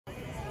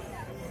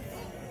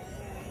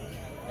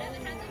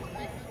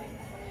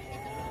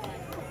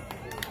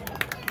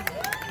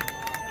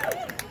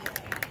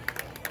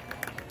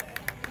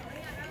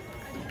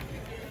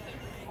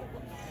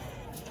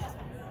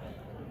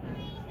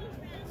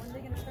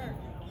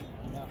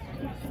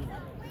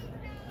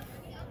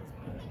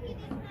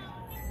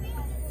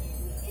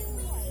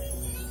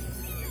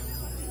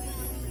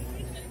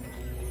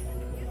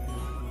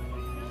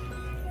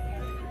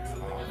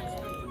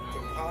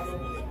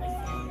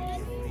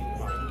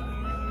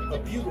A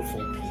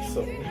beautiful piece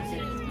of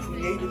music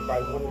created by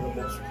one of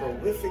the most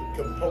prolific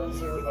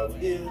composers of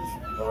his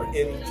or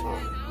any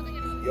time,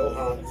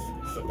 Johann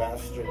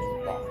Sebastian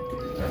Bach.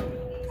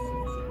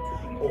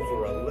 Over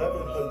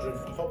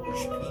 1,100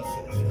 published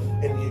pieces,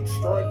 and the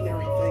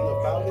extraordinary thing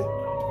about it,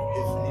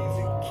 his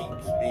music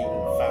keeps being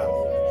found,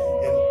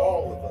 and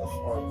all of us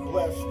are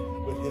blessed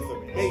with his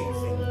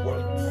amazing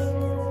works.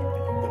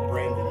 The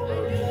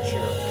Brandenburg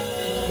Concerto,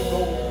 the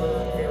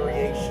Goldberg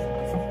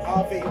Variations,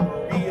 Ave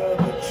Maria,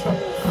 the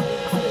cello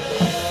suites, and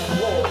the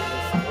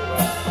glorious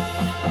chorales.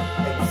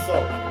 And so,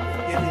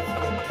 it is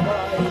with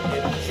pride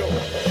and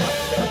joy that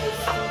the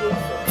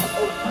students of the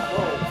Oak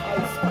Grove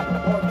High School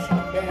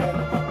Marching Band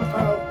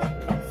proudly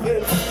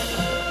present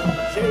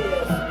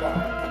J.S.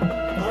 Bach,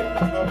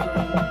 Uncovered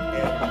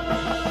and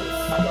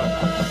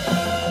Rediscovered.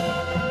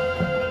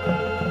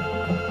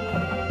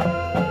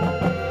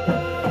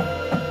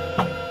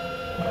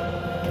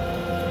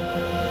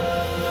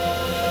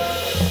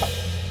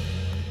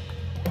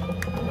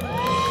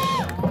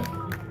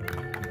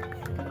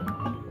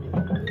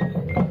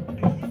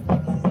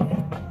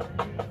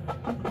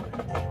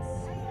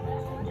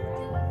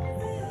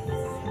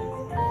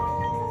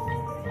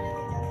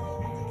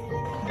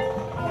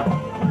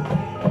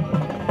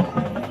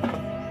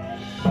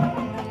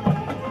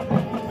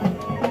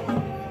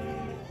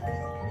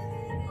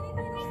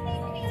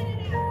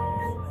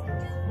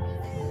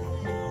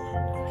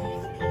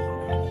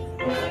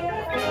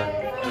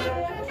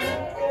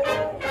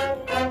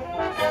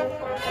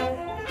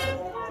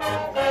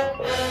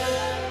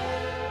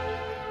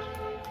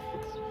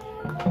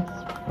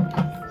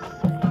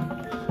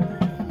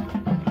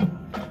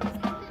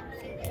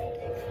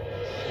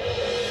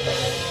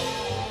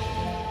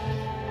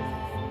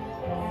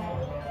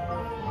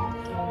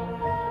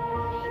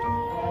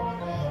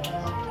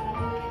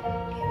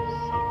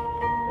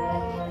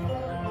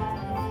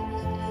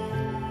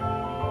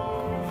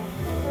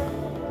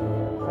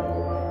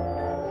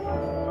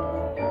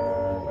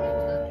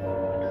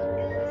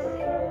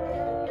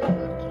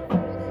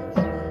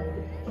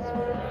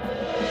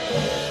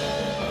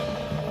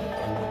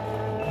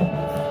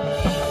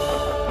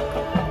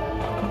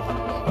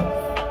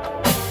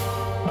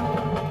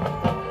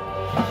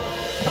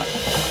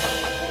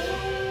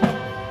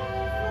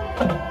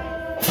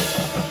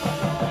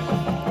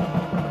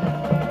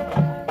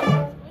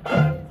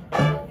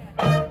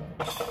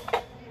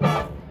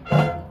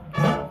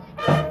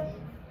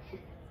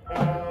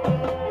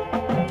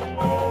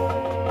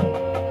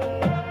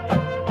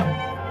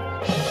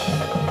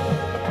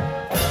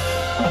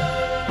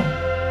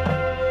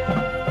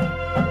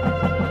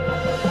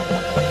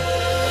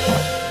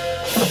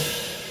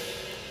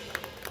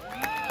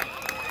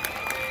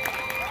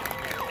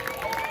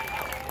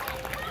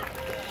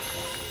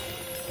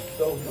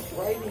 Though his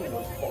writing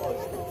was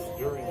marvelous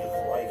during his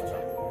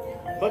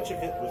lifetime, much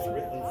of it was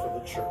written for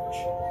the church,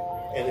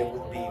 and it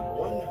would be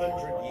 100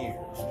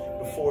 years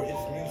before his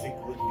music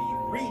would be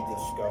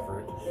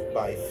rediscovered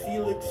by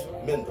Felix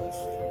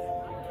Mendelssohn.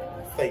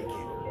 Thank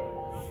you,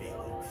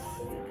 Felix.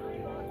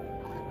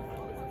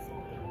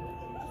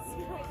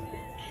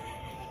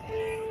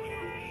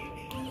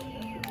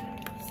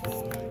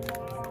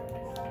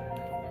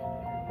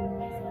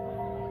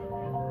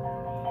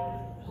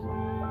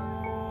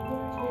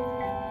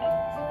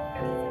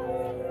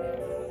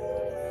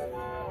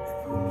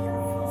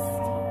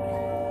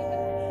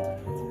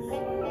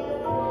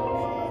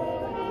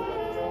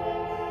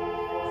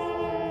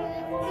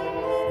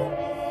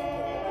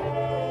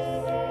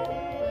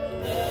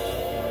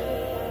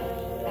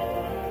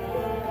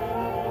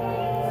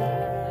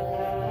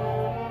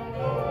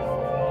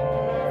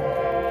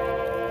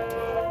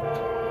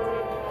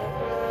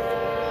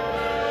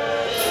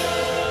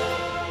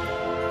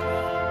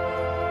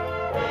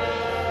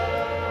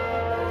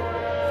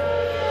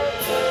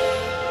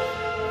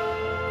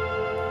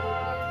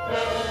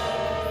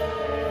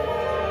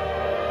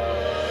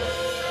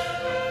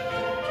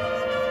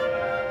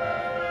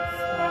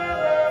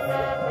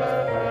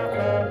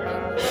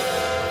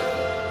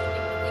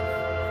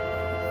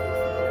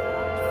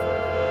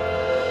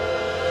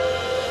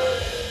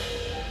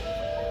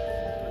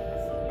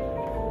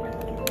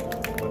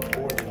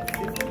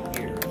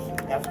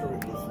 After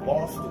it was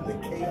lost in the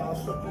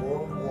chaos of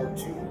World War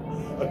II,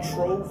 a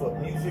trove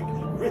of music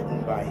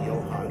written by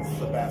Johann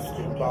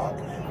Sebastian Bach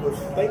was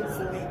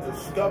thankfully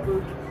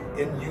discovered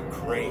in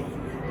Ukraine.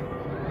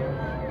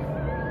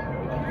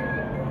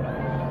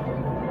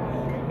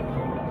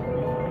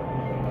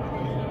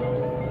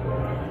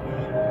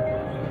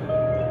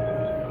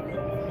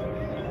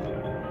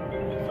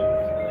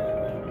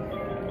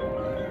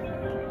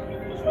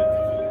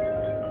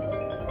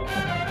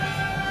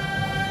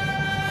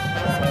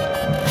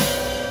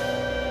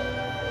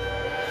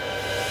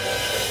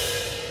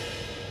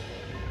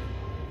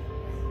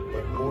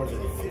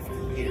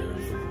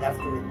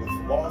 after it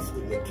was lost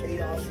in the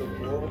chaos of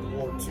World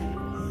War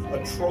II,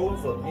 a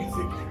trove of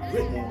music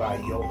written by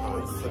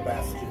Johann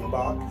Sebastian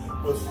Bach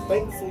was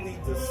thankfully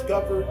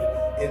discovered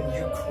in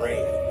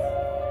Ukraine.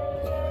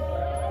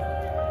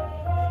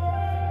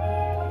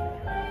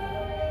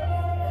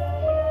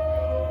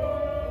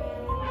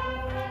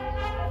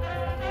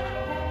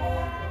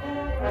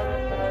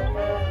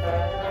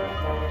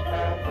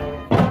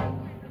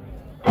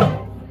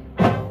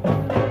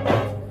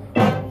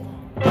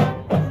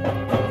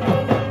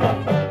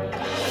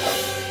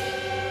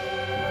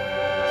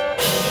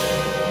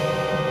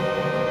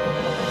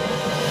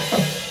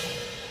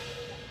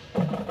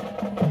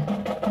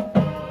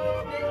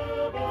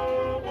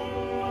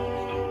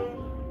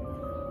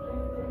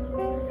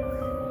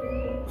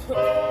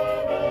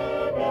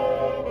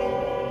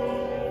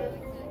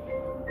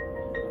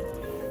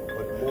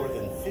 But more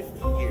than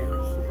 50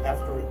 years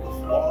after it was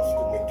lost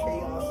in the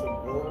chaos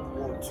of World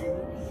War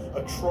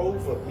II, a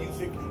trove of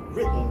music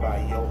written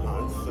by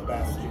Johann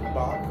Sebastian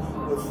Bach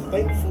was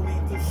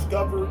thankfully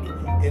discovered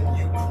in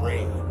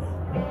Ukraine.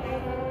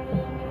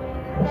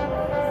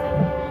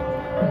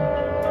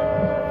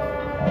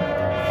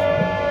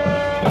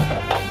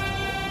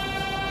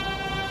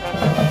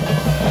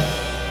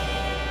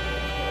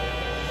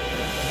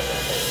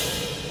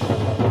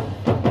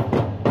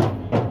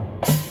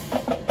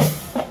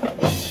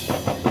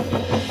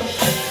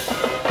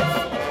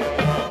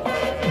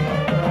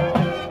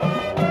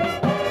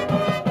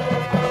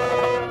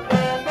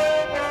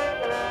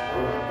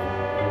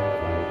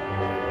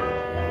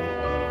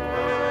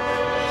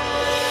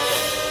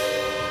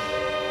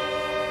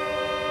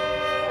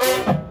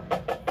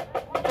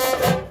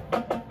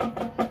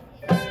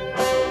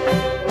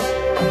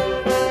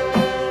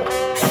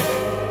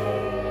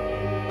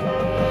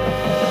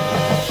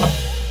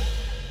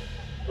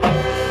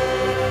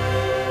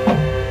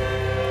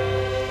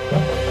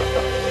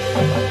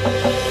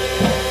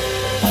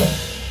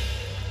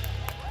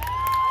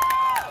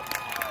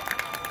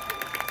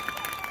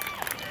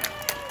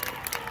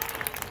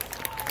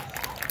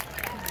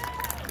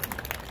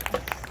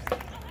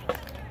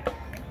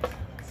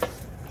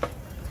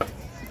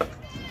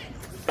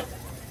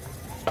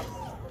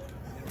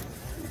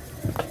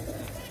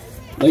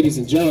 Ladies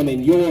and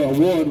gentlemen, your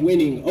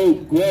award-winning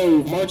Oak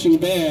Grove Marching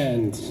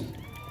Band.